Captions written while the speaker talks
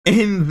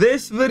In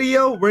this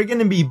video, we're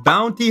gonna be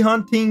bounty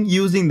hunting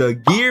using the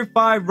Gear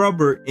 5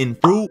 rubber in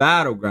Fruit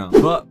Battlegrounds.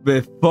 But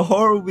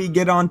before we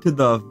get on to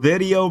the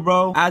video,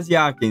 bro, as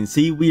y'all can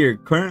see, we are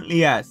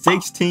currently at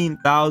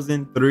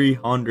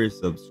 16,300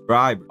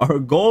 subscribers. Our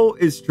goal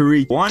is to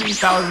reach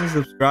 20,000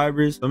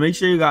 subscribers, so make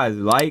sure you guys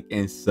like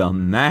and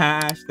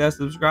smash that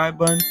subscribe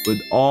button with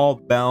all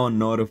bell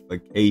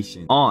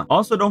notifications on.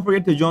 Also, don't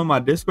forget to join my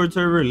Discord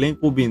server.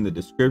 Link will be in the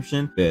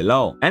description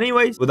below.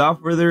 Anyways, without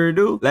further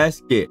ado,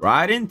 let's get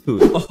right into it.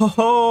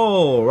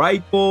 Oh,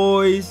 right,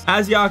 boys.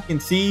 As y'all can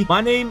see,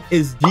 my name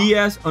is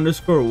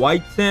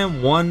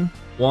GS_WhiteSam111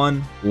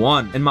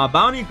 and my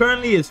bounty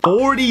currently is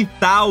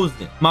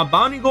 40,000. My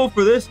bounty goal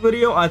for this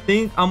video, I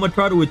think I'm gonna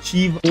try to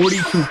achieve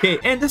 42k.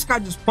 And this guy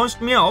just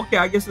punched me out. Okay,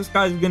 I guess this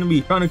guy's gonna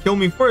be trying to kill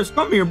me first.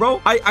 Come here,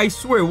 bro. I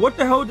swear, what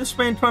the hell is this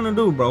man trying to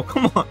do, bro?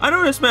 Come on. I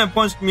know this man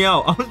punched me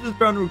out. I was just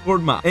trying to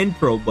record my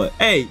intro, but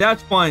hey,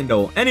 that's fine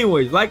though.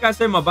 Anyways, like I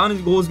said, my bounty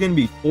goal is gonna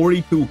be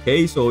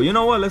 42k. So you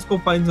know what, let's go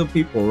find some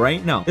people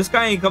right now. This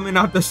guy ain't coming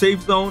out the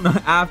safe zone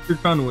after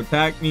trying to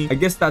attack me. I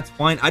guess that's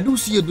fine. I do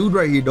see a dude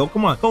right here though.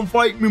 Come on, come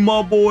fight me,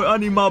 my boy. I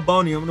need my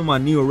bounty. I'm gonna do my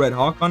Neo Red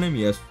Hawk on him.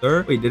 Yes,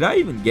 sir. Wait, did I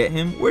even get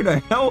him? Where the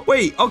hell?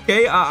 Wait,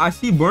 okay. I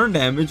see burn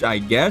damage, I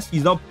guess.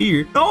 He's up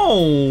here.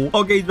 No.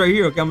 Okay, he's right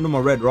here. Okay, I'm gonna do my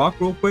Red Rock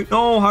real quick.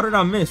 No, how did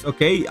I miss?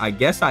 Okay, I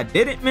guess I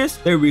didn't miss.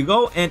 There we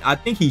go. And I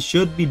think he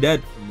should be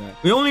dead from that.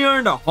 We only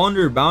earned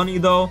 100 bounty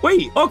though.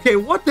 Wait, okay,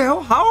 what the hell?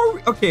 How are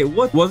we? Okay,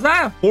 what was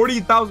that?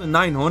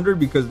 40,900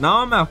 because now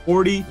I'm at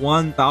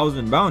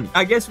 41,000 bounty.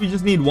 I guess we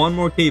just need one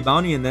more K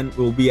bounty and then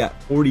we'll be at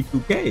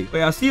 42k.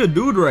 Wait, I see a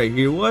dude right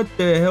here. What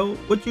the hell?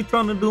 What you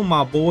trying to do,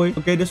 my boy?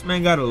 Okay, this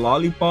man got a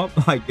lollipop,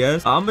 I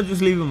guess. I'm gonna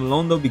just leave him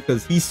alone though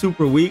because he's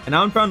super weak and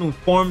I'm trying to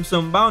farm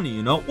some bounty,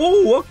 you know.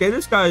 Oh, okay,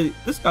 this guy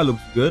looks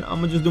good. I'm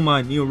gonna just do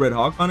my Neo Red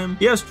Hawk on him.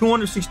 He has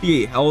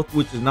 268 health,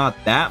 which is not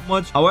that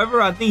much.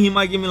 However, I think he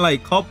might give me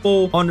like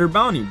couple 100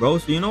 bounty, bro.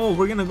 So you know what,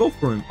 we're gonna go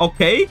for him.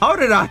 Okay, how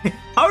did I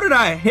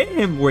hit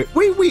him? Wait,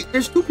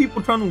 there's two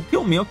people trying to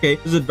kill me. Okay,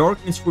 there's a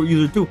darkness fruit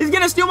user too. He's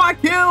gonna steal my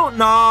kill.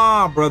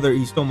 Nah, brother,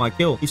 he stole my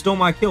kill. He stole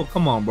my kill.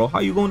 Come on, bro, how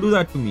you gonna do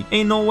that to me?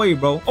 Ain't no way,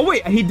 bro. Oh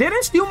wait, he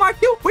didn't steal my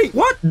kill. Wait,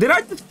 what? Did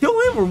I just kill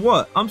him or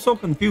what? I'm so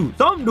confused.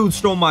 Some dude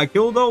stole my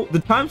kill though. The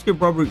time skip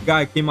rubber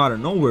guy came out of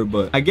nowhere,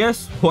 but I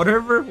guess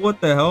whatever.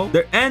 What the hell?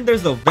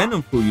 There's a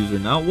venom fruit user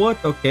now. What?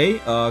 Okay,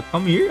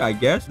 come here. I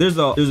guess there's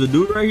a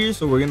dude right here,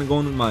 so we're gonna go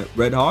in with my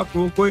Red Hawk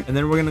real quick, and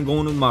then we're gonna go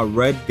in with my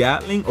Red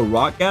Gatling or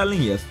Rock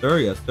Gatling. Yes sir,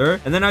 yes sir.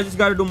 And then I just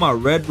gotta do my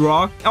Red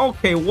Rock.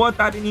 Okay, what?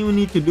 I didn't even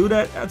need to do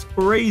that. That's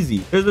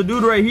crazy. There's a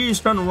dude right here. He's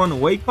trying to run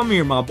away. Come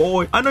here, my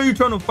boy. I know you're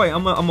trying to fight.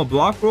 I'm a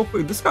block real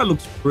quick. This guy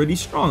looks pretty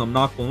strong, I'm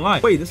not gonna lie.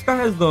 Wait, this guy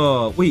has the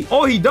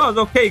oh, he does.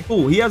 Okay,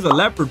 cool. He has a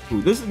leopard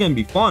fruit. This is gonna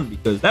be fun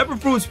because leopard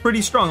fruit is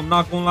pretty strong, I'm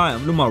not gonna lie. I'm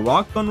gonna do my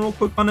rock gun real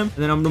quick on him,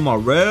 and then I'm gonna do my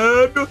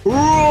red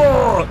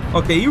rock.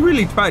 Okay, he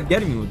really tried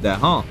getting me with that,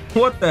 huh?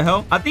 What the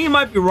hell? I think he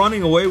might be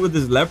running away with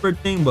his leopard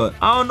thing, but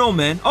I don't know,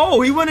 man. Oh,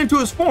 he went into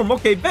his form.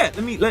 Okay, bet.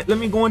 Let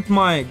me go into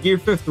my Gear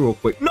 5 real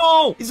quick.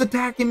 No, he's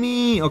attacking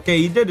me. Okay,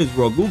 he did his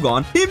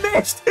Ragugan. He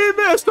missed.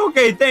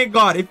 Okay, thank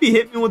God. If he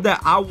hit me with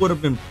that, I would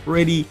have been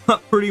pretty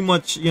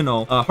much, you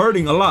know,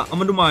 hurting a lot. I'm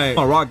gonna do my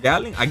Rock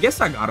Gatling. I guess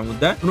I got him with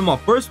that. I'm gonna do my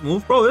first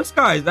move. Bro, this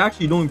guy is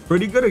actually doing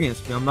pretty good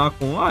against me, I'm not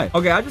gonna lie.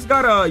 Okay, I just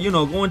gotta, you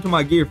know, go into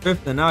my Gear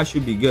 5 and now I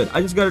should be good.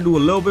 I just gotta do a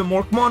little bit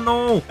more. Come on,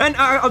 no. And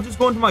I'll just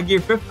go into my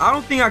Gear 5. I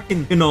don't think I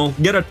can, you know,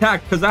 get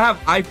attacked because I have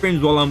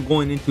iframes while I'm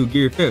going into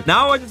Gear 5.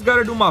 Now I just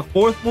gotta do my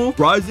fourth move,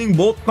 Rising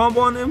Bolt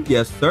combo on him.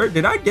 Yes, sir.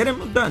 Did I get him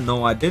with that?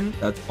 No, I didn't.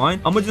 That's fine.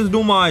 I'm gonna just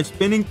do my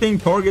spinning thing,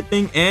 target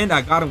thing, and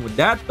I got him with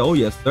that though.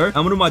 Yes, sir.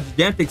 I'm gonna do my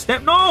gigantic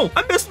stamp. No,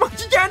 I missed my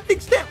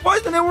gigantic stamp. Why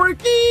isn't it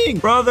working?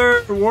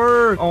 Brother,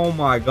 work. Oh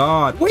my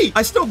God. Wait,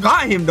 I still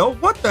got him though.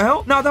 What the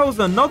hell? Now that was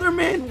another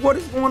man. What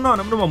is going on?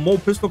 I'm gonna do my Mo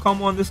pistol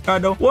combo on this guy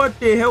though. What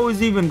the hell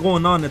is even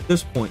going on at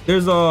this point?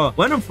 There's a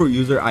venom fruit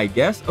user, I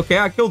guess. Okay,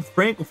 I killed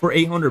Franco for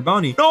 800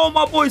 bounty. No,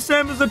 my boy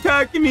Sam is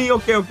attacking me.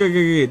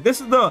 Okay.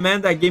 This is the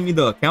man that gave me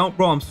the account,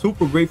 bro. I'm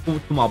super grateful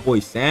to my boy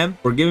Sam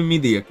for giving me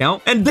the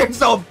account. And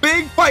there's a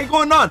big fight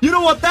going on. You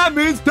know what that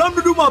means? Time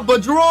to do my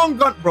Bajrong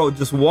gun. Bro,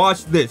 just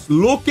watch this.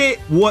 Look at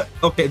what...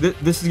 Okay,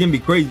 this is gonna be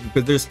crazy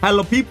because there's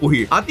hella people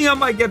here. I think I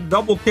might get a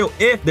double kill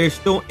if they're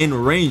still in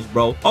range,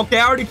 bro. Okay,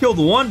 I already killed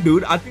one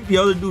dude. I think the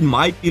other dude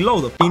might be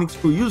low, the Phoenix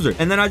Fruit user.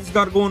 And then I just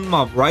gotta go in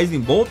my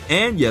Rising Bolt.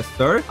 And yes,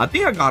 sir. I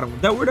think I got him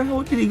with that. Where the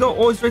hell did he go?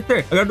 Oh, he's right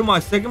there. I gotta do my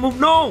second move.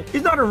 No,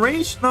 he's not in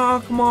range. Nah,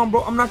 come on,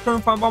 bro. I'm not trying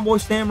to find my boy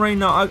Sam right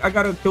now. I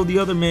gotta kill the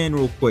other man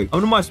real quick. I'm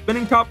doing my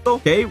spinning top though.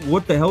 Okay,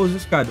 what the hell is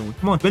this guy doing?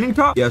 Come on, spinning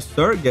top. Yes,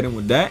 sir. Get him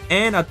with that.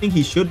 And I think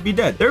he should be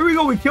dead. There there we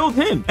go. We killed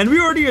him. And we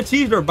already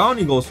achieved our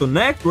bounty goal. So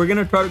next, we're going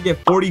to try to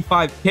get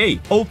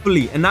 45k.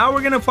 Hopefully. And now we're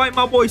going to fight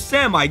my boy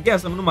Sam. I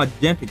guess I'm going to do my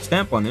gigantic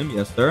stamp on him.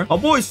 Yes, sir. My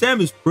boy Sam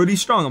is pretty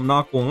strong. I'm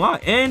not going to lie.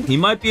 And he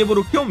might be able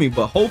to kill me.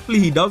 But hopefully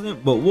he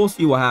doesn't. But we'll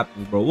see what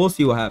happens, bro. We'll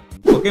see what happens.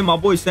 Okay, my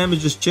boy Sam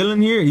is just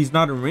chilling here. He's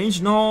not in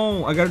range.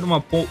 No, I got to do my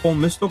pole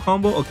missile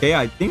combo. Okay,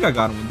 I think I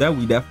got him with that.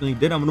 We definitely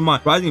did. I'm going to do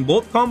my rising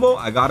bolt combo.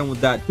 I got him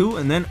with that too.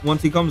 And then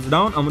once he comes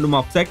down, I'm going to do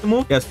my second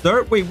move. Yes,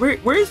 sir. Wait,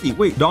 where is he?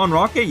 Wait, Dawn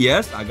Rocket.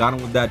 Yes, I got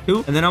him with that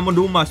too. And then I'm going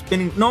to do my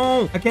spinning.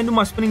 No, I can't do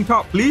my spinning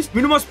top. Please, let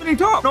me do my spinning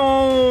top.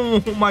 No,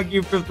 my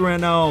gear 5th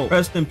ran out.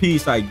 Rest in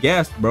peace, I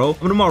guess, bro. I'm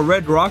going to do my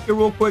red rocket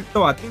real quick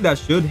though. I think that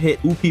should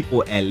hit 2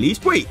 people at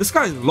least. Wait, this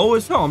guy's low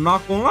as hell. I'm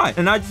not going to lie.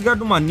 And I just got to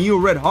do my Neo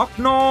Red Hawk.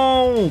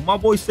 No, my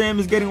boy Sam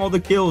is getting all the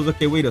kills.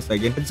 Okay, wait a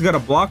second. I just got to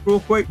block real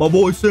quick. My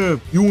boy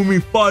Sam, you and me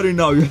fighting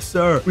now. Yes,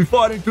 sir. We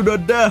fighting to the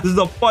death. This is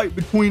a fight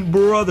between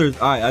brothers.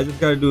 All right, I just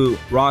got to do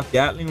Rock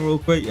Gatling real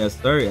quick. Yes,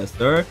 sir. Yes,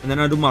 sir. And then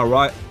I do my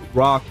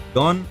rock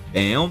gun.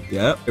 Bam.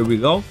 Yep, here we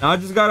go. Now I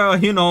just gotta,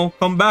 you know,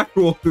 come back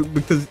real quick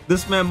because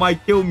this man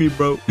might kill me,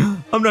 bro.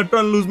 I'm not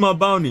trying to lose my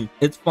bounty.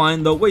 It's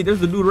fine though. Wait,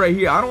 there's a dude right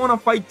here. I don't want to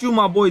fight you,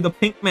 my boy, the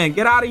pink man.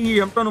 Get out of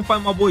here. I'm trying to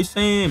fight my boy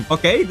Sam.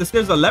 Okay,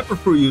 there's a leopard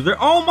fruit user.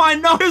 Oh my,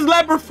 no, there's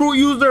leopard fruit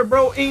user,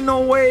 bro. Ain't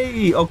no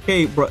way.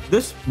 Okay, bro,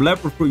 this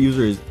leopard fruit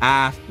user is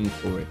asking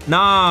for it.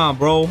 Nah,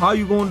 bro, how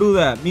you gonna do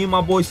that? Me and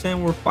my boy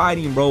Sam were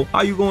fighting, bro.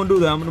 How you gonna do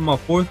that? I'm gonna do my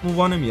 4th move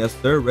on him. Yes,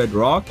 sir. Red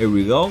rock. Here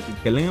we go. We're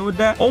killing him with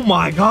that. Oh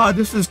my god,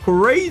 this is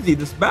crazy,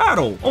 this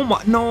battle. Oh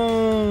my,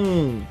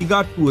 no, he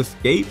got to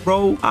escape,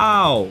 bro.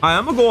 How? All right,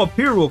 I'm gonna go up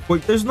here real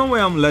quick. There's no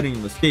way I'm letting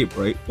him escape,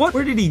 right? What?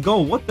 Where did he go?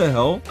 What the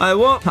hell? All right,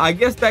 well, I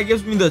guess that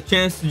gives me the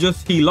chance to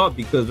just heal up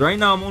because right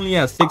now I'm only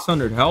at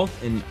 600 health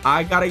and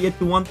I gotta get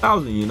to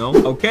 1000, you know?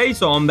 Okay,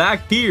 so I'm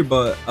back here,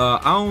 but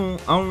I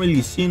don't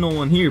really see no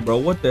one here, bro.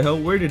 What the hell?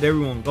 Where did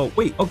everyone go?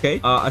 Wait, okay,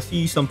 I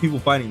see some people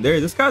fighting there.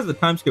 This guy's the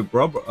time skip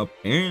rubber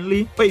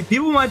apparently. Wait,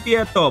 people might be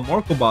at the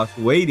Marco boss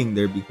waiting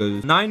there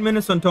because 9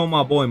 minutes until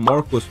my boy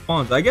Marco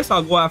spawns. I guess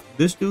I'll go after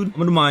this dude. I'm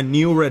gonna do my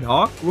Neo Red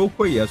Hawk real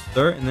quick. Yes,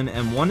 sir. And then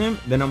M1 him.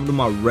 Then I'm gonna do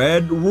my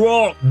Red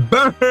Rock.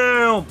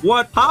 Bam!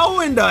 What? How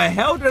in the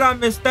hell did I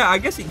miss that? I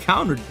guess he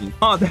countered me.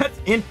 Oh, that's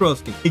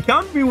interesting. He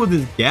countered me with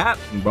his gap,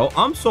 bro.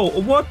 I'm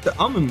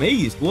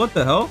amazed. What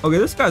the hell? Okay,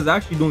 this guy's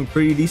actually doing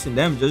pretty decent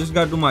damage. I just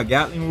gotta do my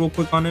Gatling real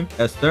quick on him.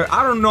 Yes, sir.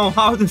 I don't know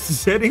how this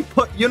is hitting,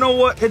 but you know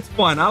what? It's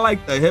fun. I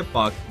like the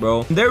hitbox,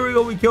 bro. And there we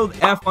go. We killed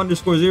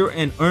F_0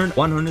 and earned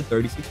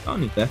 136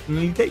 bounty.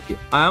 Definitely take it.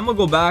 I'm gonna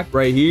go back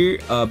right here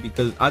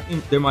because I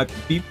think there might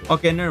be people.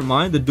 Okay, never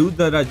mind. The dude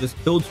that I just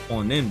killed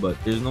spawned in, but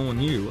there's no one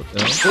here. What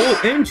the hell?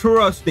 Oh,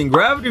 interesting.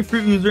 Gravity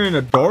fruit user and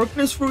a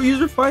darkness fruit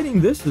user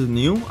fighting. This is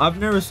new. I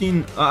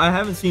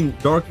haven't seen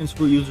darkness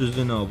fruit users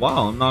in a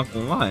while. I'm not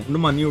gonna lie. I'm gonna do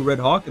my new Red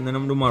Hawk and then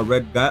I'm gonna do my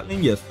Red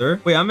Gatling. Yes, sir.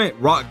 Wait, I meant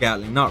Rock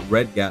Gatling, not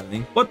Red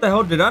Gatling. What the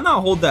hell? Did I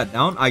not hold that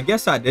down? I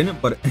guess I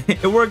didn't, but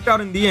it worked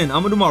out in the end.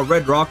 I'm gonna do my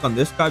Red Rock on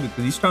this guy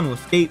because he's trying to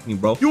escape me,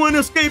 bro. You ain't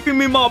escaping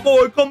me, my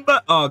boy. Come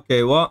back.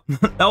 Okay, well,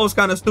 that was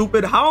kind of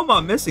stupid. How am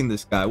I missing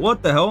this guy?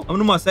 What the hell? I'm gonna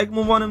do my second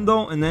move on him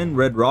though, and then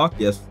Red Rock.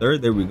 Yes, sir.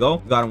 There we go.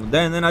 Got him with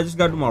that, and then I just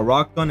gotta do my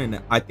rock gun,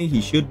 and I think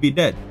he should be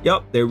dead.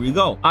 Yep, there we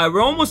go. All right,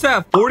 we're almost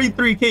at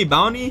 43k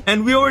bounty,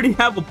 and we already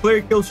have a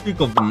player kill streak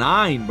of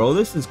 9, bro.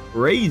 This is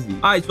crazy.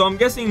 All right, so I'm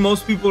guessing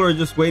most people are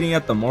just waiting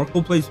at the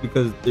Marco place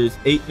because there's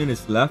 8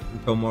 minutes left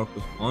until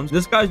Marco spawns.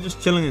 This guy's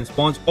just chilling in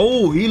spawns.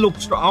 Oh, he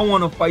looks strong. I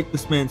want to fight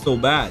this man so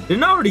bad.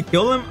 Didn't I already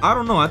kill him? I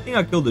don't know. I think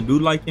I killed a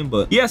dude like him,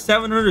 but he has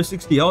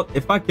 760 health.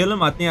 If I kill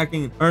him, I think I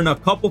can earn a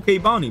couple K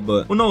bounty,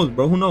 but who knows,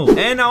 bro? Who knows?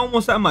 And I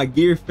almost have my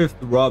gear 5th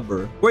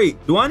rubber. Wait,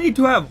 do I need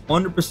to have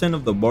 100%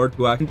 of the bar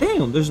to act?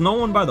 Damn, there's no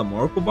one by the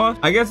Marco boss.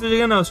 I guess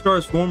they're gonna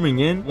start swarming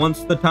in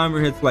once the timer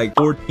hits like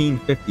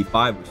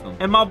 14:55 or something.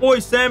 And my boy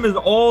Sam is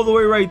all the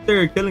way right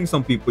there killing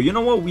some people. You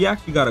know what? We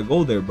actually gotta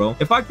go there, bro.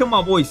 If I kill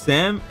my boy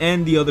Sam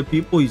and the other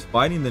people he's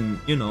fighting, then,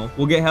 you know,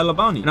 we'll get hella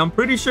bounty. And I'm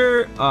pretty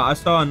sure I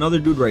saw another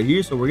dude right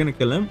here, so we're gonna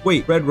kill him.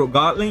 Wait, Red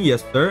Gatling?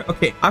 Yes, sir.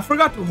 Okay, I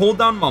forgot to hold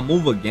down my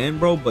move again,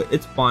 bro, but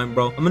it's fine,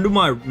 bro. I'm gonna do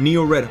my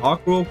Neo Red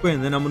Hawk real quick,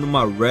 and then I'm gonna do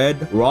my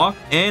Red Rock.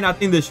 And I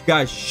think this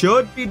guy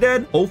should be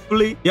dead,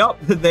 hopefully. Yep,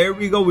 there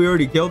we go. We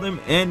already killed him,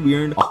 and we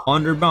earned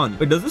 100 bounty.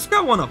 But does this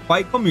guy want to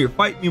fight? Come here,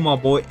 fight me, my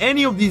boy.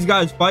 Any of these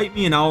guys fight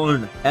me, and I'll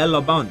earn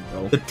hella bounty,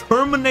 bro. The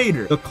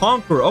Terminator, the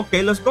Conqueror.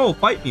 Okay, let's go.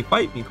 Fight me,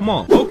 fight me. Come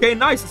on. Okay,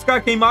 nice. This guy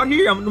came out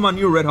here. I'm gonna do my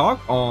new Red Hawk.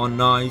 Oh,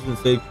 nah, he's in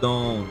safe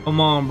zone. Come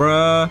on,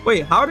 bruh.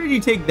 Wait, how did he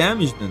take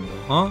damage then,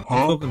 though? Huh?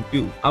 I'm so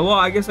confused. Well,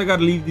 I guess I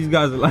gotta leave these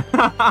guys alive.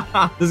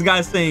 This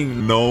guy's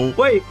saying no.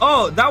 Wait,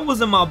 oh, that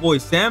wasn't my boy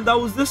Sam. That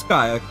was this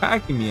guy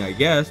attacking me, I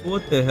guess.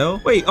 What the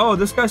hell? Wait, oh,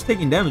 this guy's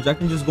taking damage. damage, I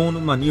can just go into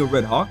my Neo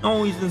Red Hawk.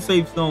 No, he's in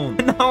safe zone.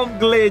 Now I'm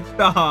glitched.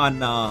 Ah,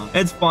 nah.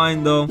 It's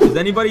fine though. Is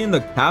anybody in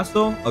the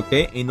castle?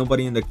 Okay, ain't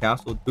nobody in the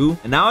castle too.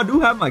 And now I do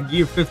have my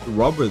Gear 5th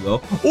rubber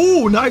though.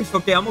 Oh, nice.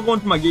 Okay, I'm gonna go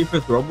into my Gear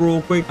 5th rubber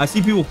real quick. I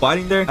see people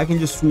fighting there. I can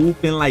just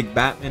swoop in like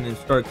Batman and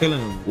start killing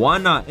them. Why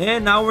not?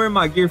 And now we're in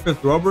my Gear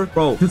 5th rubber.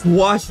 Bro, just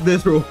watch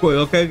this real quick.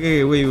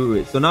 Okay,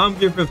 wait. So now I'm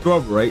Gear 5th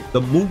rubber, right?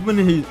 The movement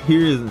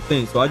here is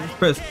insane. So I just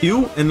press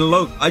Q and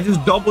look, I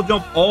just double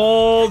jump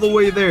all the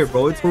way there,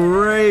 bro. It's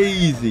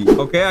crazy.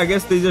 Okay, I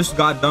guess they just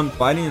got done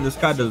fighting and this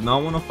guy does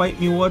not want to fight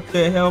me. What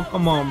the hell?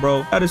 Come on,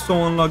 bro. That is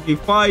so unlucky.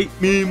 Fight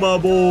me, my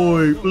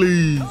boy,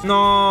 please.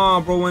 Nah,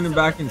 bro, went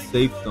back in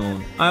safe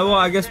zone. Well,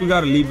 I guess we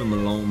gotta leave him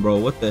alone, bro.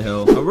 What the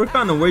hell? We're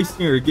kind of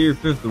wasting our Gear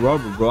 5th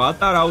rubber, bro. I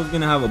thought I was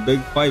gonna have a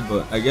big fight,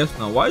 but I guess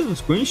not. Why is the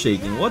screen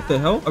shaking? What the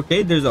hell?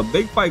 Okay, there's a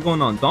big fight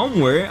going on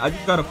somewhere. I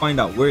just gotta find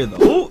out where though.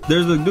 Oh,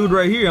 there's a dude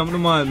right here. I'm gonna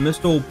do my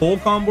Mr. Pole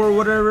combo or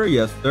whatever.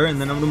 Yes, sir. And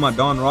then I'm gonna do my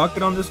Dawn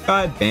Rocket on this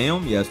guy.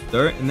 Bam. Yes,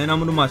 sir. And then I'm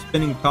gonna do my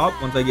spinning top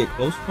once I get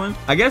close to him.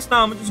 I guess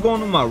now I'm just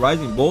going to my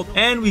Rising Bolt.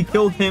 And we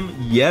killed him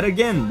yet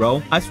again,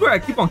 bro. I swear I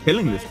keep on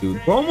killing this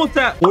dude. We're almost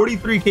at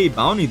 43k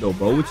bounty though,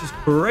 bro, which is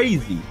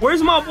crazy.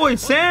 Where's my boy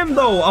Sam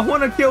though? I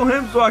want to kill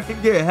him so I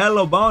can get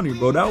hella bounty,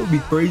 bro. That would be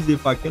crazy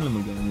if I kill him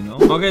again, you know?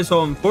 Okay,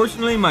 so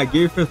unfortunately my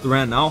Gear 5th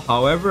ran out.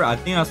 However, I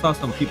think I saw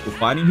some people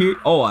fighting here.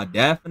 Oh, I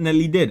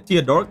definitely did. See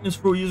a Darkness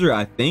Fruit user,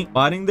 I think,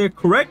 fighting there.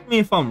 Correct me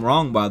if I'm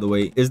wrong, by the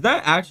way. Is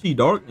that actually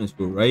Darkness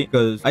Fruit, right?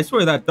 Because I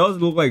swear that does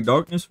look like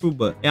Darkness Fruit,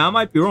 but yeah, I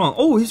might be wrong.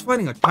 Oh, he's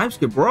fighting a time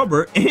skip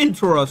rubber.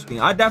 Interesting.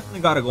 I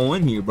definitely gotta go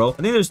in here, bro. I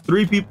think there's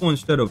 3 people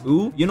instead of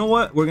 2. You know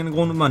what? We're gonna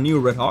go into my Neo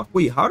Red Hawk.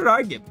 Wait, how did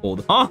I get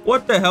pulled? Huh?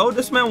 What the hell?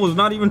 This man was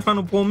not even trying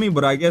to pull me,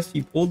 but I guess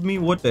he pulled me.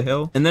 What the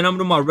hell? And then I'm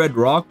gonna do my Red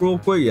Rock real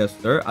quick. Yes,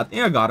 sir. I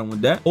think I got him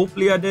with that.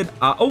 Hopefully I did.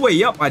 Oh wait,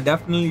 yep, I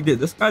definitely did.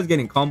 This guy's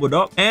getting comboed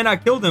up and I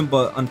killed him,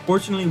 but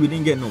unfortunately we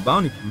didn't get no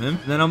bounty from him.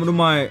 And then I'm gonna do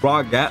my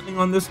raw Gatling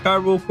on this guy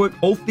real quick.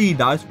 Hopefully he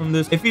dies from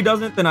this. If he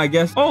doesn't, then I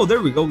guess, oh,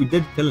 there we go, we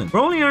did kill him. We're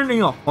only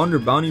earning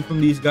 100 bounty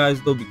from these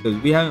guys though,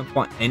 because we haven't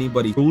fought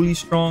anybody truly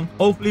strong.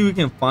 Hopefully we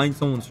can find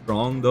someone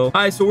strong though. All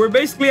right, so we're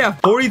basically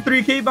at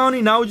 43k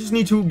bounty. Now we just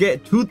need to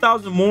get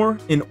 2,000 more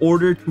in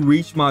order to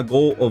reach my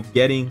goal of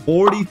getting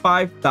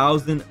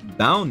 45,000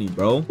 bounty,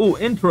 bro. Oh,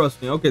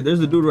 interesting. Okay, there's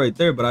a dude right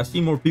there, but I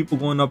see more people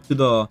going up to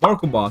the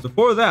Marco boss.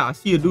 Before that, I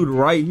see a dude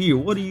right here.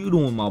 What are you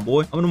doing, my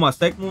boy? I'm gonna do my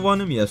second move on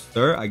him. Yes,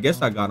 sir. I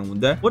guess I got him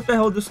with that. What the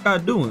hell is this guy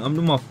doing? I'm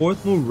doing my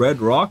 4th move, Red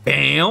Rock.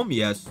 Bam.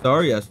 Yes,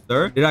 sir. Yes,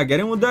 sir. Did I get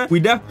him with that? We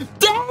definitely...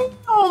 Damn!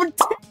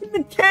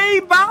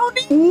 10k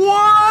bounty?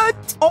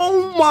 What?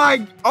 Oh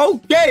my...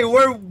 Okay,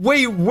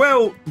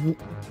 well...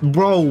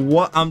 Bro,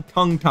 what? I'm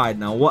tongue-tied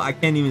now. What? I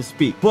can't even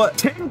speak. But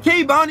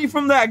 10k bounty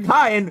from that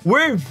guy, and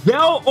we're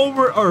well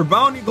over our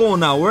bounty goal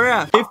now. We're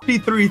at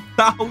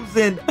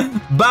 53,000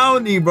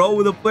 bounty, bro,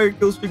 with a player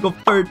kill streak of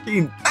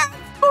 13. That's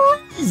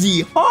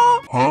crazy,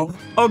 huh?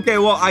 Okay,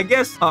 well, I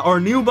guess our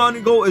new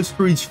bounty goal is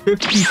to reach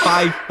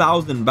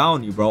 55,000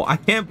 bounty, bro. I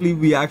can't believe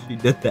we actually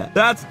did that.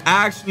 That's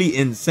actually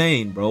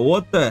insane, bro.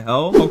 What the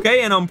hell?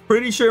 Okay, and I'm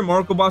pretty sure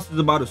Marco Boss is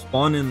about to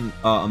spawn in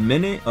a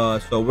minute.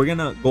 So we're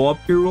gonna go up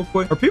here real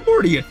quick. Are people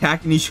already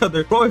attacking each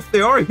other? Bro, if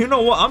they are, you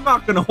know what? I'm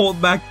not gonna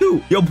hold back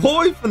too. Your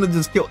boy's finna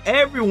just kill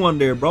everyone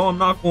there, bro. I'm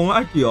not gonna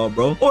lie to y'all,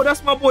 bro. Oh,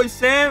 that's my boy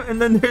Sam.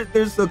 And then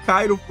there's a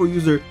Kaido for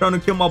user trying to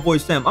kill my boy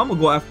Sam. I'm gonna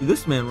go after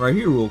this man right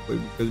here real quick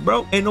because,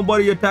 bro, ain't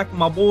nobody attacking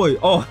my boy.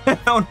 Oh,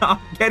 hell no.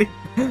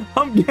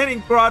 I'm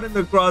getting caught in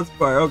the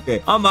crossfire.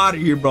 Okay, I'm out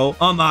of here, bro.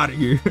 I'm out of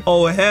here.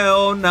 Oh,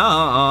 hell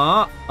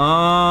nah.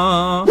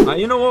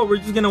 You know what? We're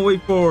just gonna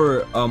wait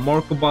for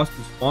Marco Boss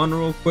to spawn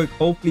real quick.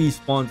 Hopefully he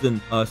spawns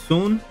in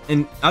soon.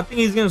 And I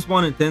think he's gonna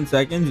spawn in 10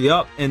 seconds.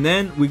 Yup. And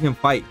then we can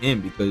fight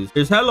him because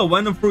there's hella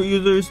Venom Fruit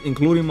users,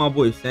 including my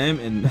boy Sam.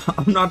 And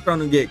I'm not trying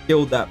to get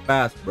killed that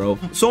fast, bro.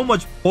 So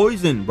much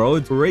poison, bro.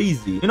 It's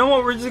crazy. You know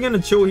what? We're just gonna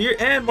chill here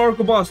and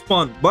Marco Boss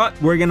spawn.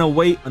 But we're gonna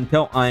wait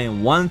until I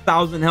am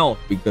 1,000 health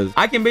because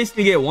I can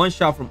basically get one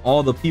shot from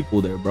all the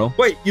people there, bro.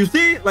 Wait, you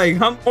see?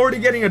 Like, I'm already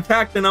getting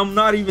attacked and I'm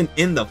not even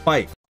in the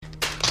fight.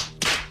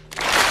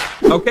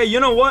 Okay, you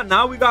know what?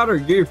 Now we got our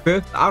Gear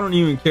 5th. I don't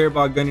even care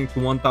about getting to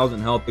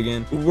 1,000 health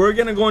again. We're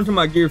gonna go into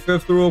my Gear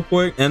 5th real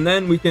quick, and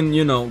then we can,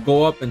 you know,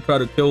 go up and try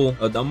to kill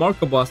the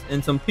Marco Boss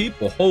and some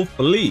people.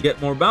 Hopefully, get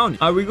more bounty.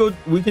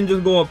 We can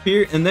just go up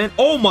here, and then,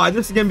 oh my,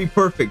 this is gonna be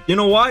perfect. You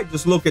know why?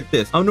 Just look at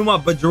this. I'm doing my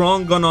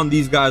Bajrang gun on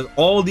these guys.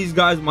 All these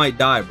guys might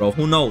die, bro.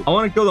 Who knows? I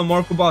want to kill the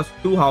Marco Boss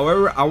too.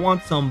 However, I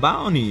want some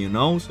bounty, you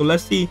know? So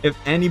let's see if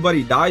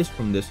anybody dies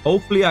from this.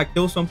 Hopefully, I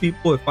kill some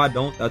people. If I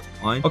don't, that's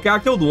fine. Okay, I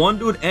killed one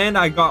dude, and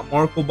I got Marco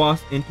Marco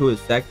boss into his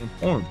second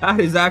form. That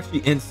is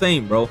actually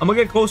insane, bro. I'm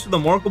gonna get close to the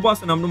Marco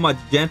boss and I'm doing my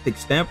gigantic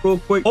stamp real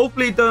quick.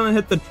 Hopefully it doesn't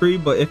hit the tree,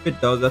 but if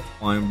it does, that's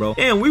fine, bro.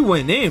 And we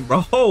went in, bro.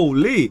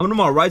 Holy. I'm doing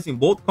my rising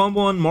bolt combo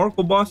on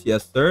Marco boss.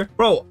 Yes, sir.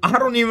 Bro, I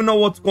don't even know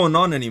what's going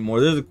on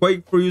anymore. There's a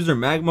Quake fruit user,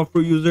 magma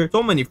fruit user,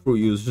 so many fruit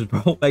users,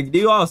 bro. Like, do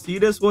you all see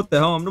this? What the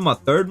hell? I'm doing my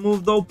third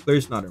move though.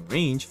 Player's not in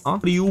range. Huh?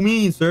 What do you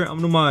mean, sir? I'm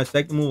doing my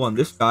second move on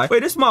this guy.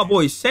 Wait, this is my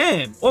boy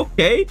Sam.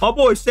 Okay, my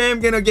boy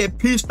Sam gonna get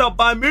pieced up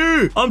by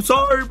me. I'm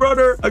sorry,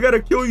 brother. I gotta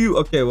kill you.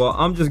 Okay, well,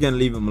 I'm just gonna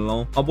leave him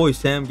alone. My boy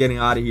Sam getting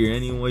out of here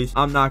anyways.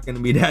 I'm not gonna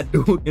be that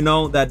dude, you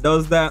know, that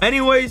does that.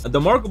 Anyways,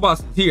 the Marco boss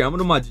is here. I'm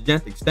gonna do my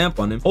gigantic stamp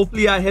on him.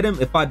 Hopefully I hit him.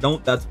 If I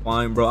don't, that's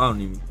fine, bro. I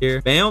don't even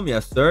care. Bam.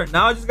 Yes, sir.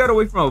 Now I just gotta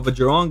wait for my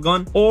Vacheron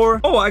gun,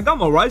 or oh, I got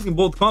my rising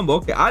bolt combo.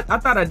 Okay, I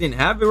thought I didn't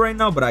have it right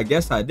now, but I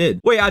guess I did.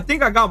 Wait, I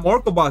think I got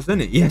Marco boss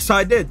in it. Yes,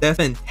 I did. That's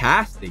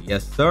fantastic.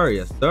 Yes, sir.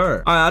 Yes,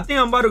 sir. I think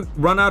I'm about to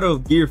run out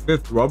of gear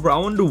 5th rubber. I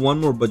want to do one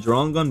more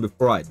Vacheron gun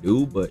before I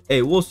do, but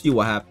hey, we'll see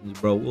what happens,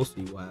 bro. We'll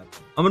see what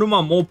happens. I'm gonna do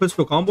my mole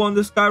pistol combo on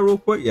this guy real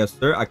quick. Yes,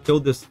 sir. I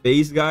killed this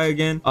space guy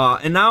again.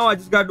 And now I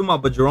just gotta do my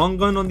Vacheron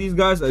gun on these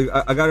guys.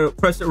 I gotta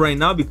press it right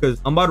now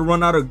because I'm about to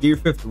run out of gear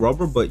 5th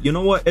rubber. But you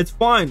know what? It's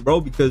fine, bro,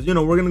 because you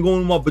know we're gonna go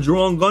in my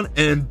Vacheron gun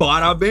and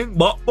bada bing,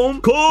 bop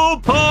boom,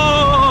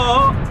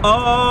 Koopa.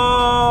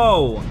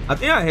 Oh, I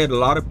think I hit a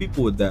lot of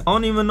people with that. I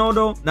don't even know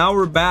though. Now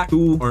we're back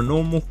to our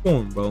normal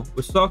form, bro,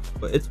 which sucks,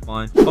 but it's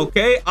fine.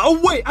 Okay. Oh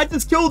wait, I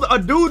just killed a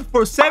dude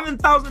for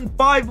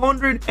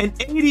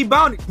 7,580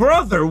 bounty,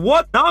 brother.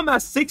 What? Now I'm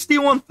at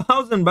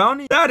 61,000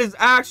 bounty. That is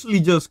actually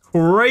just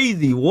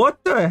crazy.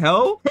 What the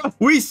hell?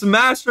 We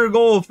smashed our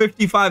goal of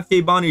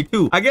 55k bounty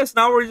too. I guess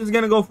now we're just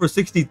gonna go for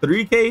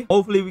 63k.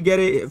 Hopefully we get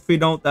it. If we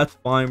don't, that's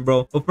fine,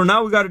 bro. But for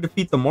now, we gotta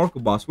defeat the Marco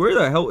boss. Where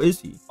the hell is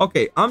he?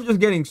 Okay, I'm just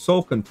getting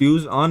so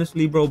confused,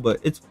 honestly, bro, but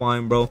it's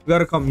fine, bro. We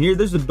gotta come here.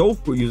 There's a doe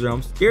fruit user.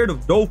 I'm scared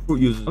of doe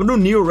fruit users. I'm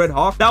doing Neo Red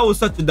Hawk. That was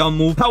such a dumb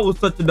move. That was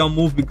such a dumb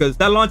move because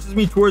that launches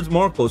me towards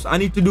Marcos. I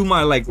need to do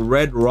my like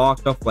red rock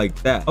stuff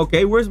like that.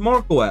 Okay, where's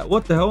Marco at?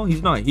 What the hell?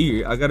 He's not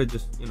here. I gotta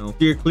just, you know,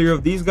 steer clear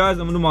of these guys.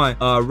 I'm gonna do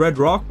my red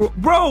rock.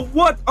 Bro,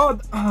 what? Oh,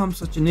 I'm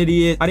such an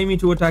idiot. I didn't mean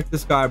to attack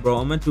this guy, bro.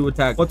 I meant to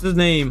attack, what's his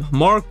name?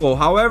 Marco.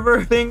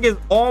 However, thing is,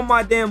 all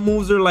my damn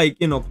moves are like,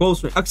 you know,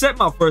 close range, except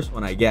my first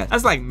one, I guess.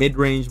 That's like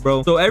mid-range,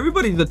 bro. So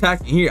everybody's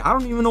attacking here. I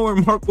don't even know where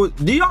Marco is.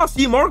 Do y'all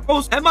see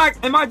Marcos? Am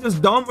I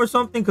just dumb or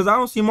something? Because I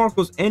don't see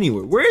Marcos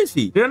anywhere. Where is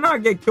he? Did I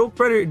not get kill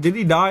credit? Did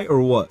he die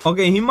or what?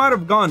 Okay, he might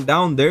have gone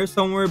down there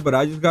somewhere, but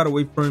I just gotta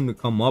wait for him to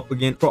come up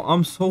again. Bro,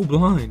 I'm so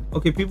blind.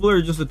 Okay, people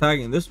are just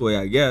attacking this way,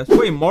 I guess.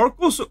 Wait,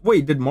 Marcos?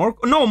 Wait, did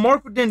Marco? No,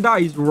 Marco didn't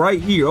die. He's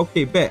right here.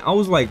 Okay, bet. I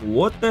was like,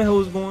 what the hell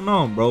is going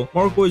on, bro?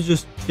 Marco is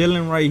just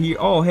chilling right here.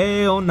 Oh,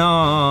 hell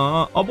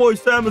nah. Oh, boy,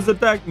 Sam has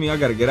attacked me. I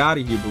gotta get out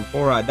of here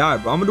before I die,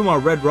 bro. I'm gonna do my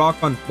red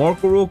rock on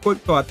Marco real quick.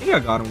 So I think I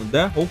got him with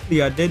that.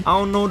 Hopefully I did. I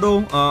don't know, though.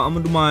 I'm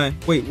gonna do my...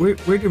 Wait, where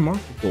did Marco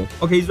go?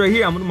 Okay, he's right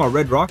here. I'm gonna do my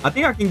red rock. I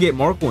think I can get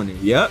Marco in it.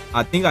 Yep,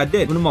 I think I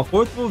did. I'm gonna do my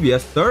 4th move.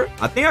 Yes, sir.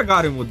 I think I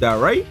got him with that,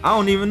 right? I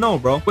don't even know,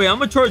 bro. Wait, I'm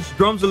gonna charge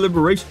drums of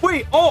liberation.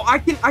 Wait, oh, I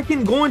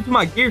can go into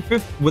my gear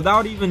 5th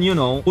without even, you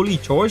know, fully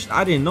charged.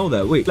 I didn't know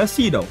that. Wait, let's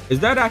see though. Is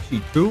that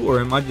actually true or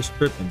am I just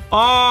tripping?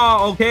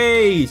 Oh,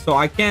 okay. So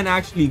I can't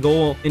actually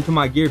go into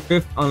my gear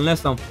 5th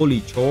unless I'm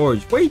fully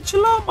charged. Wait,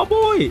 chill out, my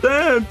boy.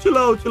 Damn, chill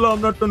out, chill out.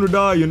 I'm not gonna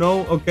die, you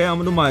know. Okay, I'm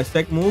gonna do my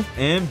second move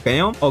and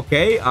bam.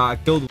 Okay, I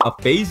killed a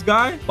phase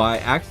guy by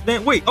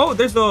accident. Wait, oh,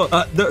 there's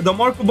the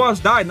Marco boss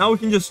died. Now we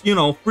can just, you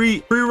know,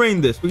 free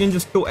reign this. We can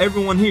just kill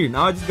everyone here.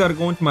 Now I just gotta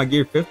go into my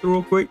gear 5th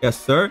real quick. Yes,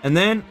 sir. And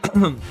then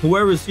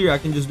whoever's here, I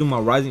can just do my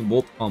rising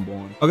bolt combo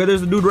on. Okay,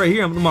 there's a dude right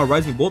here. I'm gonna do my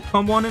rising bolt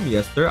combo on him.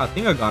 Yes, sir. I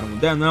think I got him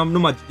with that. And then I'm gonna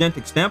do my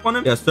gigantic stamp on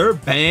him. Yes, sir.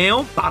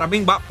 Bam. Bada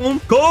bing, bop,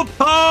 boom. Go.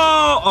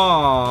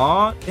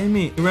 Aw, damn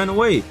it. He ran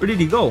away. Where did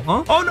he go,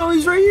 huh? Oh, no,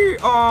 he's right here.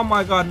 Oh,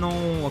 my God, no.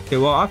 Okay,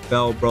 well, I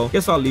fell, bro.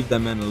 Guess I'll leave that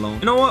man alone.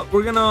 You know what?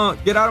 We're gonna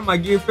get out of my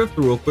gear 5th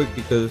real quick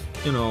because,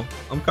 you know,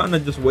 I'm kind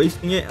of just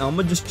wasting it. I'm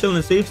gonna just chill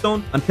in safe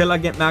zone until I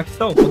get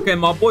maxed out. Okay,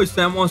 my boy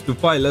Sam wants to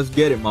fight. Let's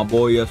get it, my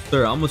boy. Yes,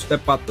 sir. I'm gonna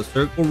step out the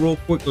circle real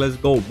quick. Let's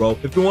go, bro.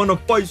 If you want to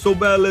fight so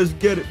bad, let's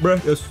get it, bro.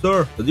 Yes,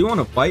 sir. Does he want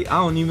to fight? I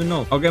don't even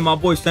know. Okay, my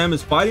boy Sam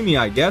is fighting me,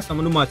 I guess. I'm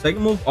gonna do my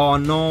second move. Oh,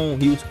 no.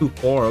 He was too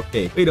far.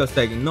 Okay. Wait a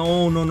second.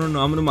 No. I'm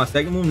gonna do my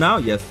second move now.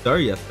 Yes, sir.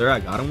 Yes, sir. I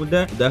got him with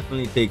that. I'll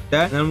definitely take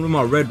that. And I'm gonna do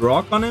my red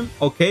rock on him.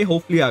 Okay.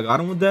 Hopefully, I got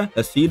him with that.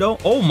 Let's see, though.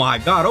 Oh, my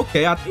God.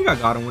 Okay. I think I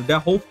got him with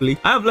that. Hopefully.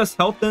 I have less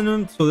health than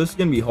him, so this is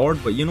gonna be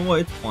hard. But you know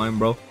what? It's fine,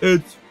 bro.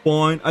 It's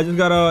fine. I just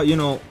gotta, you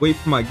know, wait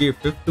for my gear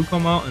 5th to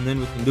come out and then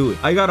we can do it.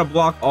 I gotta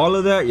block all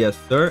of that. Yes,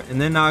 sir. And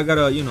then now I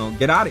gotta, you know,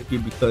 get out of here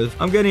because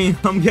I'm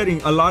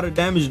getting a lot of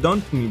damage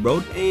done to me,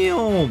 bro.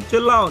 Damn.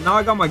 Chill out. Now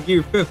I got my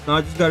gear 5th. Now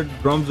I just gotta do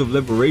drums of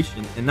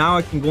liberation. And now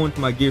I can go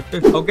into my gear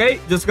 5th. Okay.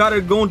 Just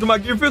gotta go into my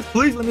gear 5th.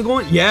 Please let me go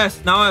in.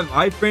 Yes. Now I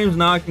have iframes.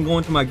 Now I can go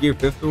into my gear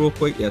 5th real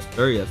quick. Yes,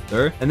 sir. Yes,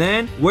 sir. And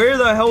then where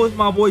the hell is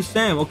my boy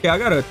Sam? Okay. I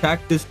gotta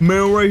attack this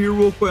male right here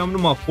real quick. I'm gonna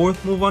do my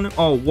 4th move on him.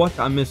 Oh, what?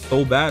 I missed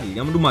so badly.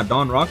 I'm gonna do my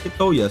Dawn Rock rocket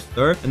though. Yes,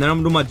 sir. And then I'm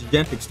gonna do my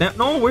gigantic stamp.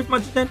 No, where's my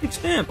gigantic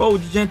stamp? Bro,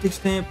 gigantic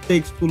stamp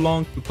takes too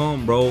long to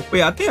come, bro.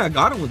 Wait, I think I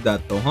got him with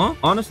that though, huh?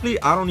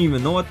 Honestly, I don't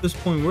even know at this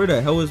point. Where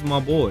the hell is my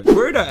boy?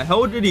 Where the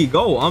hell did he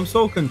go? I'm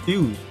so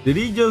confused. Did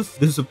he just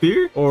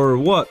disappear or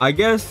what? I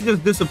guess he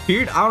just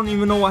disappeared. I don't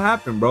even know what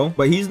happened, bro.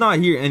 But he's not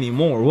here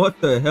anymore. What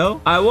the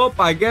hell?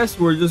 I guess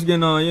we're just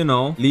gonna, you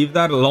know, leave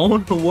that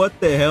alone. What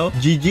the hell?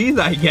 GG's,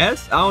 I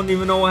guess. I don't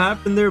even know what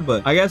happened there,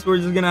 but I guess we're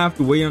just gonna have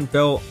to wait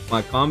until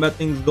my combat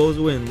things goes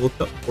away and we'll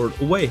teleport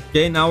away.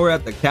 Okay, now we're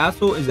at the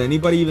castle. Is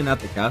anybody even at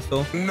the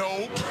castle?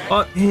 No.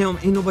 Oh, damn.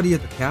 Ain't nobody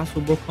at the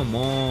castle, bro. Come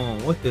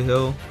on. What the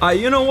hell?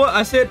 You know what?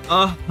 I said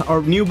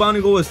our new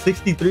bounty goal is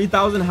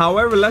 63,000.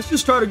 However, let's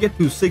just try to get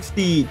to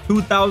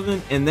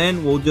 62,000 and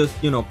then we'll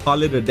just, you know,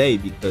 call it a day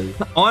because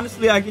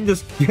honestly, I can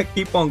just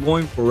keep on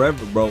going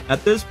forever, bro.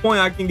 At this point,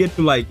 I can get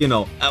to like, you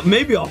know,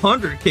 maybe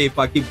 100K if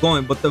I keep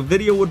going, but the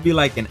video would be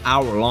like an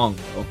hour long,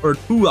 bro, or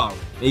 2 hours.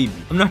 Maybe.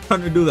 I'm not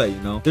trying to do that, you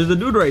know. There's a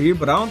dude right here,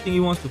 but I don't think he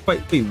wants to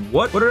fight. Wait,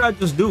 what? What did I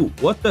just do?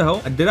 What the hell?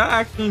 Did I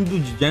actually do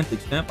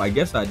gigantic stamp? I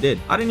guess I did.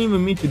 I didn't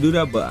even mean to do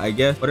that, but I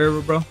guess whatever,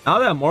 bro. Now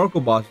that Marco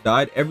boss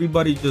died,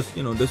 everybody just,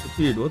 you know,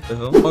 disappeared. What the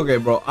hell? Okay,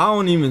 bro. I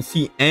don't even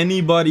see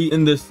anybody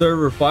in this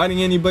server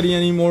fighting anybody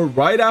anymore.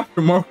 Right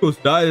after Marcos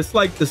died, it's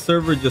like the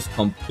server just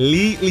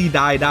completely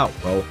died out,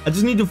 bro. I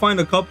just need to find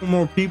a couple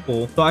more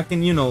people so I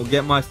can, you know,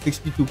 get my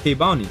 62K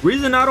bounty.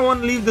 Reason I don't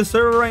want to leave the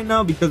server right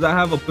now because I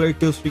have a player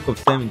kill streak of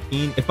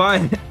 17. If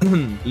I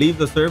leave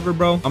the server,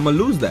 bro, I'm gonna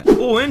lose that.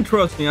 Oh,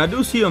 interesting. I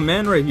do see a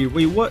man right here.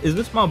 Wait, what? Is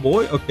this my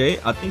boy? Okay,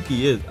 I think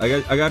he is.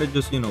 I gotta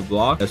just, you know,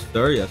 block. Yes,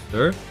 sir. Yes,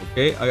 sir.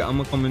 Okay, I'm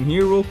gonna come in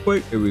here real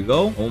quick. Here we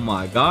go. Oh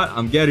my god,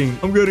 I'm getting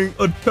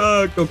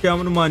attacked. Okay, I'm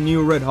gonna do my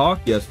new red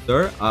hawk. Yes,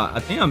 sir. I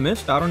think I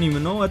missed. I don't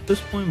even know at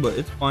this point, but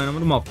it's fine. I'm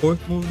gonna do my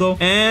fourth move though.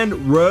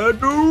 And red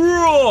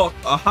rock.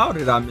 How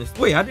did I miss?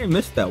 Wait, I didn't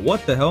miss that.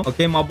 What the hell?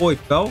 Okay, my boy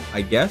fell,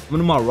 I guess. I'm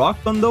gonna do my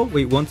rock gun though.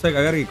 Wait, one sec.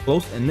 I gotta get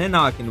close and then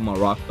now I can do my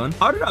rock gun.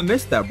 How did I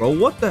miss that, bro?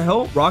 What the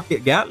hell?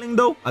 Rocket Gatling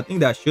though? I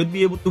think that should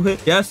be able to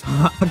hit. Yes,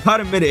 I got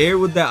him mid-air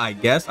with that, I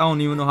guess. I don't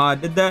even know how I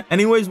did that.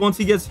 Anyways, once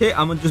he gets hit,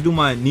 I'm gonna just do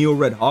my Neo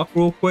Red Hawk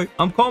real quick.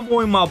 I'm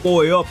comboing my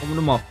boy up. I'm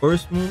gonna do my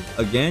first move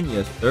again.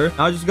 Yes, sir.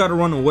 Now I just gotta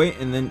run away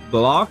and then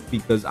block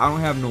because I don't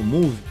have no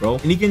moves, bro.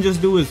 And he can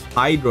just do his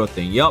Hydra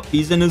thing. Yup,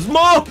 he's in his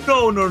mouth.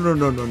 No.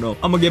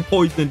 I'm gonna get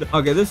poisoned.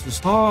 Okay, this is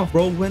tough,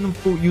 bro. Venom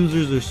Fruit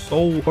users are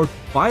so hard to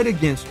fight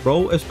against,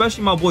 bro.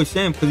 Especially my boy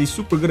Sam because he's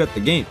super good at the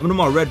game. I'm gonna do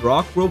my Red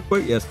Rock real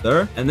quick. Yes,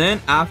 sir. And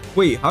then after,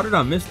 wait, how did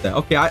I miss that?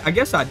 Okay, I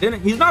guess I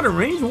didn't. He's not in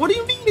range. What do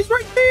you mean? He's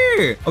right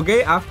there.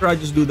 Okay, after I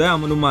just do that,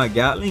 I'm gonna do my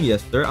Gatling.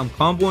 Yes, sir. I'm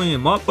comboing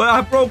him up, but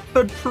I broke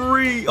the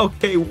tree.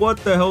 Okay, what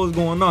the hell is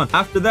going on?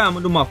 After that, I'm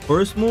gonna do my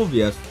first move.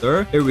 Yes,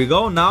 sir. Here we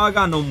go. Now I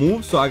got no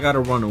move, so I gotta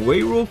run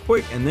away real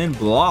quick and then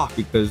block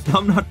because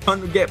I'm not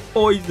trying to get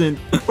poisoned.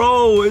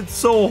 Bro, it's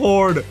so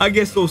hard. I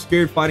get so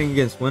scared fighting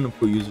against Venom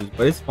Fruit users,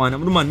 but it's fine.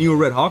 I'm gonna do my Neo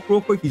Red Hawk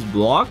real quick. He's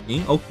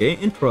blocking. Okay,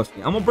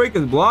 interesting. I'm gonna break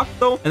his block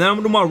though, and then I'm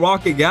gonna do my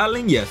Rocket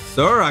Gatling. Yes,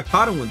 sir. I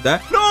caught him with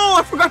that. No,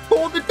 I forgot to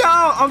hold it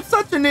down. I'm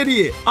such an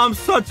idiot. I'm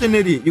such an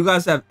idiot. You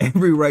guys have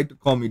every right to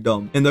call me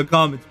dumb in the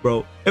comments,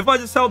 bro. If I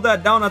just held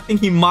that down, I think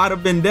he might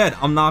have been dead.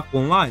 I'm not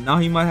gonna lie. Now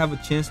he might have a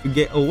chance to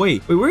get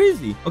away. Wait, where is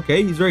he?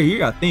 Okay, he's right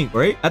here, I think,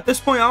 right? At this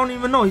point, I don't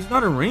even know. He's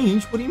not in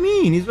range. What do you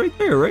mean? He's right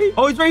there, right?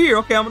 Oh, he's right here.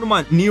 Okay, I'm gonna do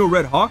my Neo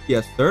Red Hawk.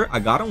 Yes, sir. I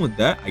got him with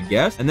that, I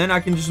guess. And then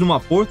I can just do my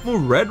fourth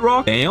move, Red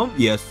Rock. Damn.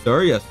 Yes,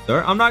 sir. Yes,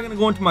 sir. I'm not gonna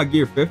go into my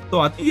gear 5th, though.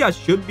 I think I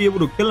should be able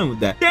to kill him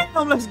with that.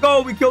 Damn, let's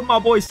go. We killed my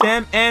boy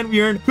Sam, and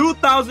we earned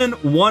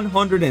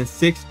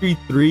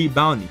 2,163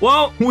 bounty.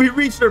 Well, we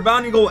reached our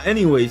bounty goal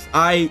anyways.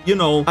 I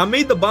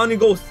made the bounty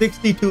goal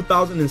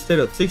 62,000 instead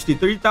of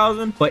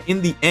 63,000, but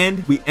in the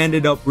end we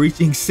ended up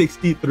reaching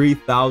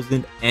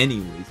 63,000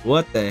 anyways.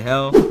 What the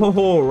hell?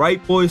 Oh,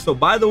 right, boys. So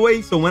by the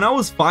way, so when I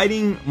was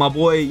fighting my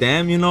boy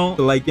Sam, when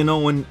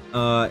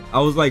I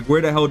was like,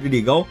 where the hell did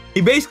he go? He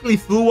basically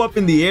flew up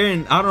in the air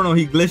and I don't know,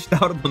 he glitched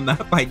out of the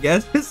map, I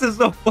guess. This is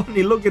so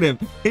funny. Look at him.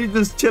 He's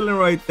just chilling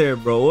right there,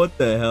 bro. What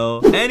the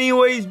hell?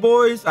 Anyways,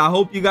 boys, I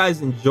hope you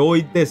guys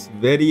enjoyed this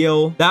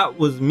video. That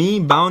was me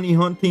bounty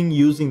hunting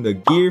using the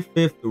Gear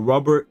 5th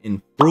rubber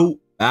in Fruit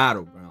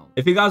Battleground.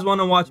 If you guys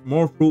want to watch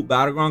more Fruit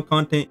Battleground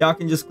content, y'all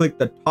can just click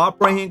the top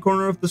right hand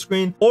corner of the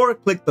screen or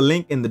click the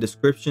link in the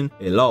description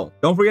below.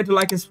 Don't forget to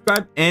like and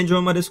subscribe and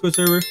join my Discord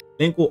server.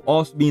 Link will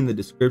also be in the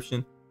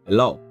description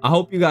below. I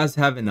hope you guys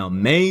have an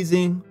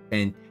amazing,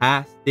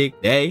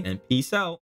 fantastic day and peace out.